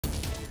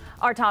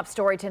Our top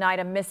story tonight,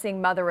 a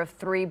missing mother of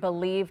three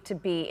believed to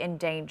be in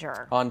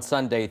danger. On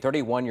Sunday,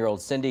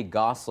 31-year-old Cindy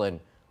Gausline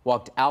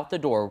walked out the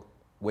door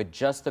with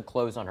just the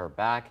clothes on her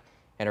back,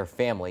 and her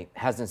family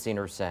hasn't seen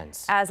her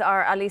since. As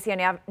our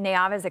Alicia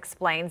Neaves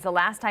explains, the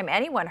last time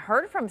anyone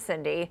heard from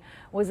Cindy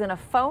was in a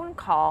phone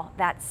call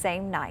that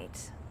same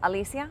night.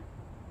 Alicia?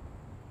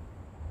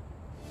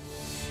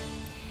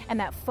 And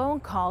that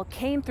phone call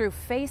came through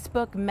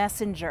Facebook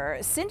Messenger.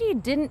 Cindy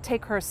didn't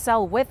take her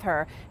cell with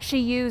her. She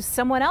used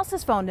someone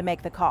else's phone to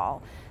make the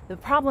call. The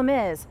problem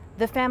is,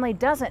 the family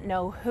doesn't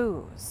know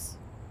whose.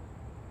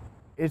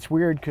 It's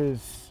weird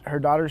because her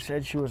daughter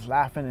said she was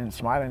laughing and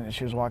smiling as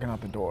she was walking out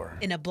the door.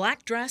 In a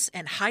black dress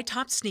and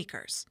high-top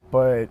sneakers.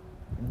 But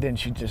then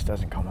she just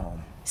doesn't come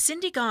home.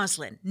 Cindy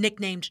Gausline,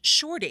 nicknamed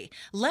Shorty,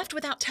 left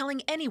without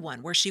telling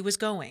anyone where she was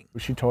going.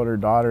 She told her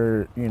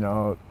daughter,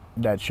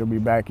 that she'll be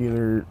back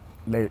either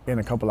in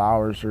a couple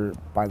hours or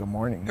by the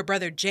morning. Her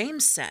brother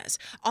James says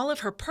all of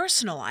her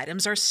personal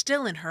items are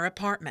still in her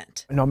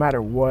apartment. No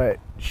matter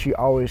what, she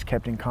always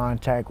kept in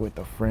contact with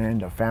a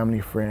friend, a family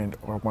friend,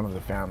 or one of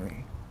the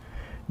family.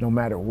 No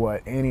matter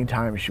what,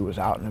 anytime she was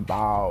out and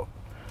about,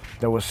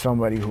 there was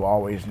somebody who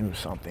always knew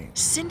something.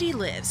 Cindy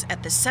lives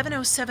at the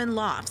 707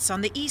 Lofts on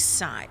the east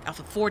side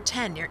off of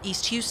 410 near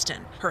East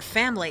Houston. Her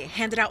family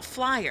handed out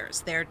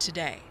flyers there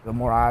today. The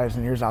more eyes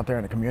and ears out there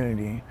in the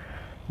community,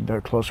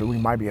 the closer we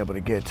might be able to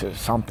get to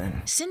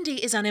something.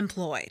 Cindy is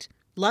unemployed.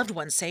 Loved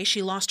ones say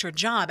she lost her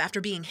job after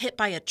being hit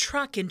by a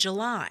truck in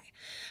July.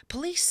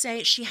 Police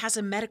say she has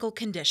a medical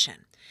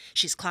condition.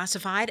 She's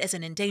classified as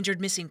an endangered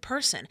missing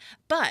person,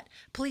 but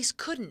police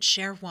couldn't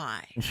share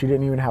why. She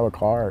didn't even have a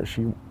car.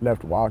 She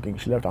left walking.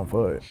 She left on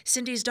foot.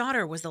 Cindy's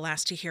daughter was the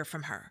last to hear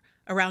from her.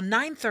 Around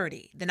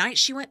 9:30, the night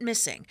she went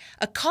missing,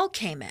 a call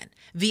came in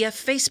via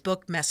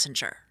Facebook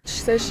Messenger. She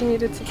said she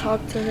needed to talk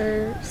to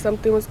her.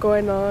 Something was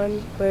going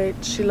on, but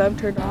she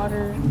loved her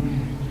daughter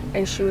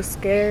and she was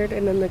scared,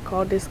 and then the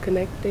call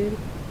disconnected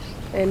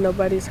and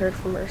nobody's heard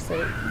from her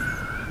since.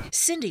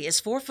 Cindy is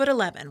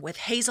 4'11" with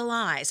hazel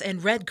eyes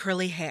and red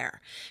curly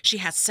hair. She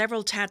has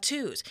several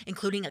tattoos,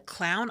 including a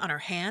clown on her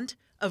hand,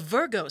 a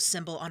Virgo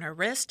symbol on her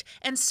wrist,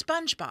 and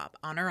SpongeBob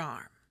on her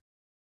arm.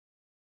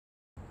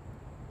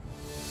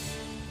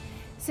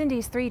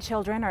 Cindy's three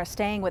children are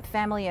staying with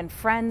family and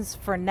friends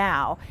for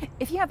now.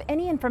 If you have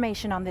any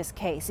information on this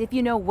case, if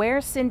you know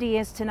where Cindy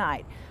is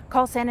tonight,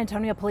 call San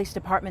Antonio Police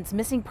Department's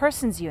Missing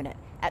Persons Unit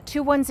at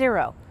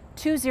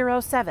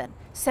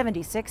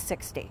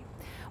 210-207-7660.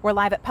 We're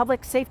live at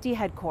Public Safety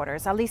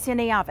Headquarters. Alicia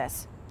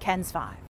Neaves, KENS 5.